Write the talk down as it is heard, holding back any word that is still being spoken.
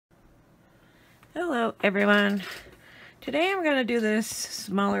Hello everyone. Today I'm going to do this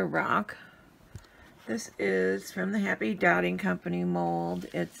smaller rock. This is from the Happy Dotting Company mold.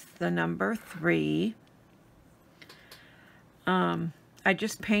 It's the number 3. I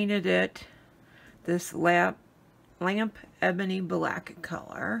just painted it this lamp ebony black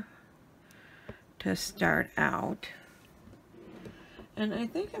color to start out. And I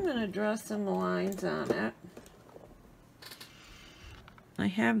think I'm going to draw some lines on it. I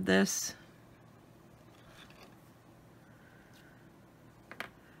have this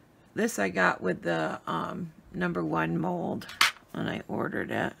I got with the number 1 mold when I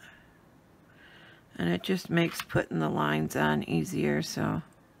ordered it. And it just makes putting the lines on easier, so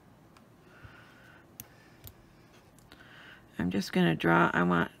I'm just going to draw. I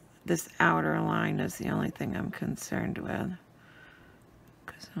want this outer line is the only thing I'm concerned with,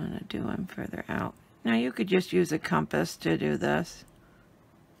 because I want to do them further out. Now you could just use a compass to do this.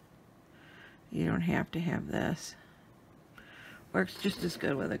 You don't have to have this. Works just as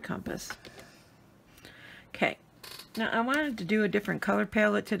good with a compass. Okay, now I wanted to do a different color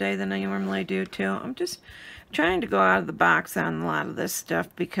palette today than I normally do too. I'm just trying to go out of the box on a lot of this stuff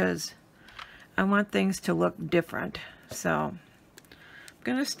because I want things to look different. So I'm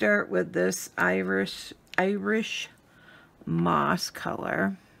going to start with this Irish moss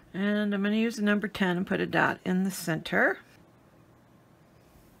color, and I'm going to use the number 10 and put a dot in the center.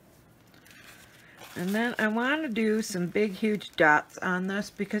 And then I want to do some big, huge dots on this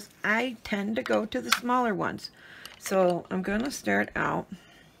because I tend to go to the smaller ones. So I'm going to start out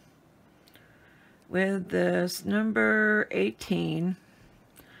with this number 18.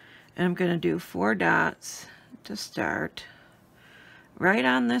 And I'm going to do 4 dots to start right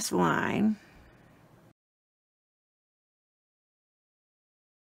on this line.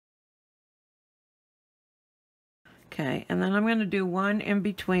 Okay, and then I'm going to do 1 in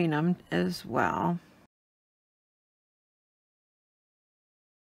between them as well.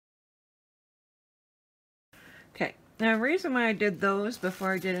 Okay, now the reason why I did those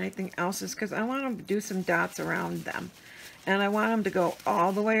before I did anything else is because I want to do some dots around them. And I want them to go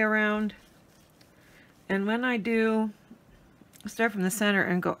all the way around. And when I do start from the center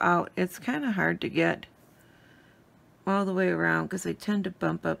and go out, it's kind of hard to get all the way around because they tend to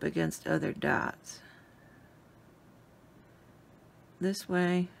bump up against other dots. This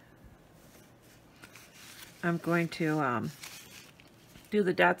way, I'm going to do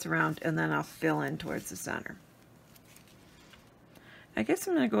the dots around and then I'll fill in towards the center. I guess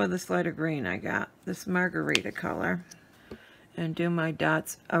I'm going to go with this lighter green I got, this Margarita color, and do my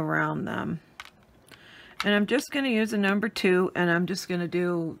dots around them. And I'm just going to use a number 2 and I'm just going to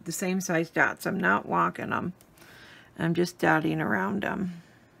do the same size dots. I'm not walking them. I'm just dotting around them.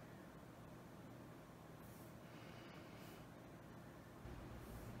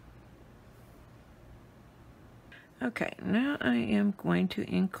 Okay, now I am going to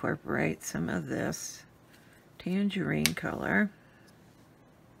incorporate some of this tangerine color.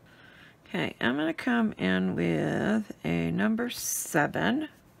 Okay, I'm going to come in with a number 7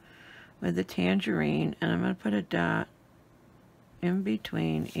 with the tangerine, and I'm going to put a dot in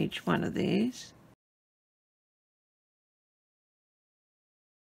between each one of these.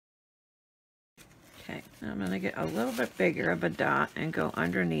 Okay, I'm going to get a little bit bigger of a dot and go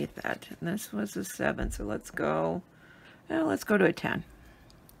underneath that. And this was a 7, so let's go to a 10.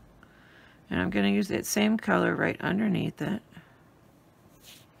 And I'm going to use that same color right underneath it.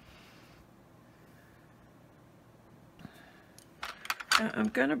 I'm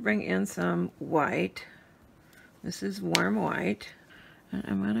going to bring in some white. This is warm white. And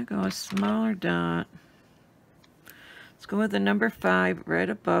I'm going to go a smaller dot. Let's go with the number 5 right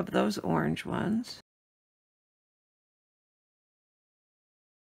above those orange ones.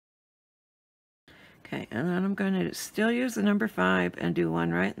 Okay, and then I'm going to still use the number 5 and do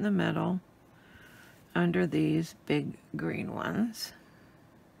one right in the middle under these big green ones.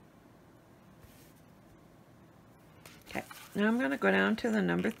 Okay, now I'm going to go down to the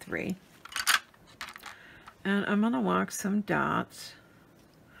number 3 and I'm going to walk some dots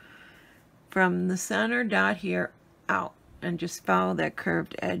from the center dot here out and just follow that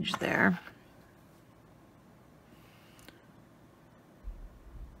curved edge there.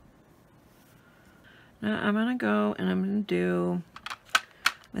 Now I'm going to go and I'm going to do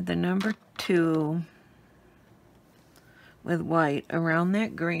with the number 2 with white around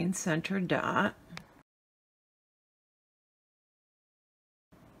that green center dot.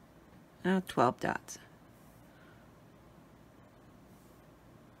 Now 12 dots.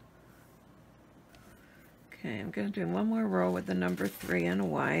 Okay, I'm going to do one more row with the number 3 in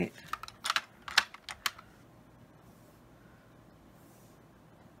white.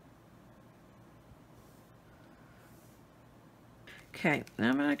 Okay, now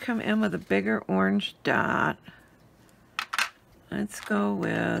I'm going to come in with a bigger orange dot. Let's go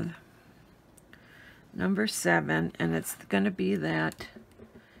with number 7, and it's going to be that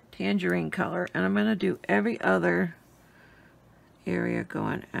tangerine color, and I'm going to do every other area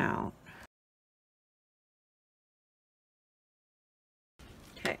going out.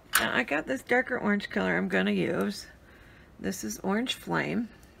 Okay, now I got this darker orange color I'm going to use. This is Orange Flame,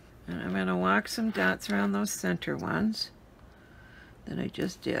 and I'm going to walk some dots around those center ones that I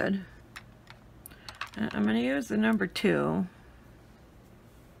just did. And I'm going to use the number 2.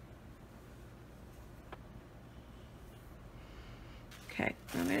 Okay,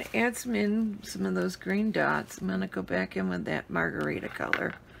 I'm going to add some of those green dots. I'm going to go back in with that Margarita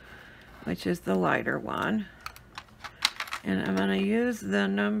color, which is the lighter one. And I'm going to use the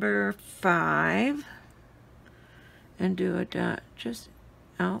number 5 and do a dot just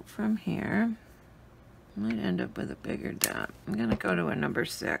out from here. I might end up with a bigger dot. I'm going to go to a number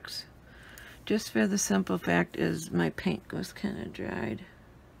 6. Just for the simple fact is my paint was kind of dried.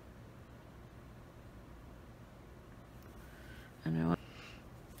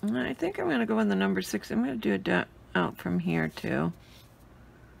 I think I'm going to go in the number 6. I'm going to do a dot out from here too.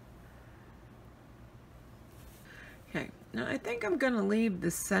 Okay, now I think I'm going to leave the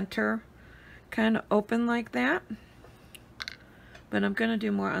center kind of open like that, but I'm going to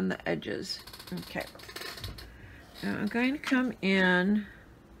do more on the edges. Okay, now I'm going to come in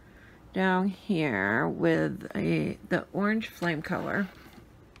down here with the orange flame color,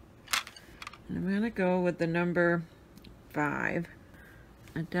 and I'm going to go with the number 5.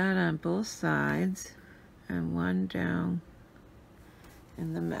 A dot on both sides and one down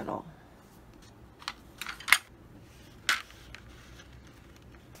in the middle.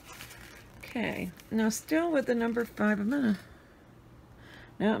 Okay, now still with the number 5, now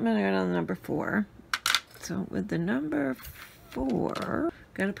I'm gonna go to the number 4. So with the number 4,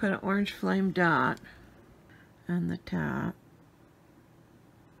 gotta put an orange flame dot on the top.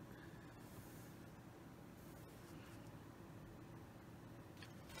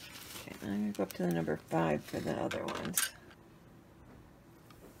 I'm going to go up to the number 5 for the other ones.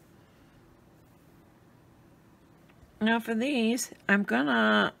 Now for these, I'm going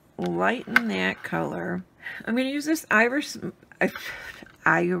to lighten that color. I'm going to use this Irish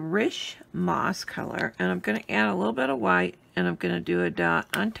moss color, and I'm going to add a little bit of white, and I'm going to do a dot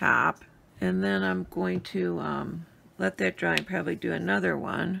on top, and then I'm going to let that dry and probably do another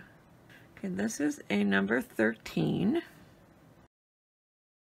one. Okay, this is a number 13.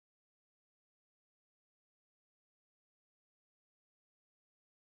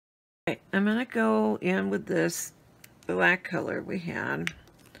 I'm going to go in with this black color we had,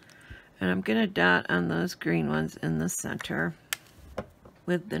 and I'm going to dot on those green ones in the center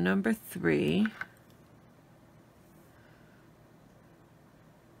with the number 3.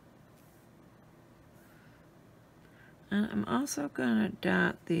 And I'm also going to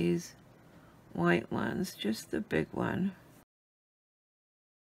dot these white ones, just the big one.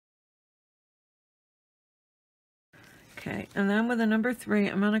 Okay, and then with the number 3,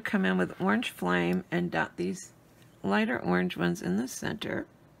 I'm going to come in with Orange Flame and dot these lighter orange ones in the center.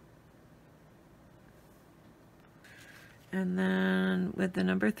 And then with the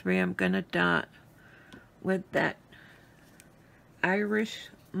number 3, I'm going to dot with that Irish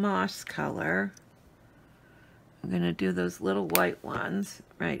moss color. I'm going to do those little white ones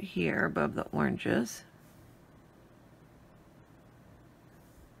right here above the oranges.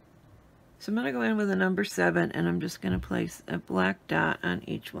 So I'm going to go in with a number 7, and I'm just going to place a black dot on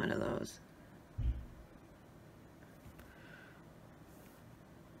each one of those.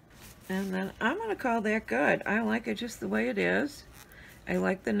 And then I'm going to call that good. I like it just the way it is. I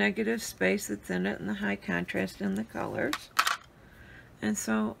like the negative space that's in it and the high contrast in the colors. And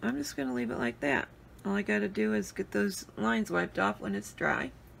so I'm just going to leave it like that. All I got to do is get those lines wiped off when it's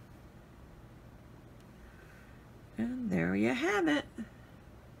dry. And there you have it.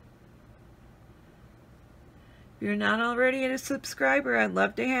 If you're not already a subscriber, I'd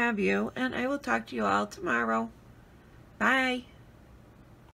love to have you, and I will talk to you all tomorrow. Bye.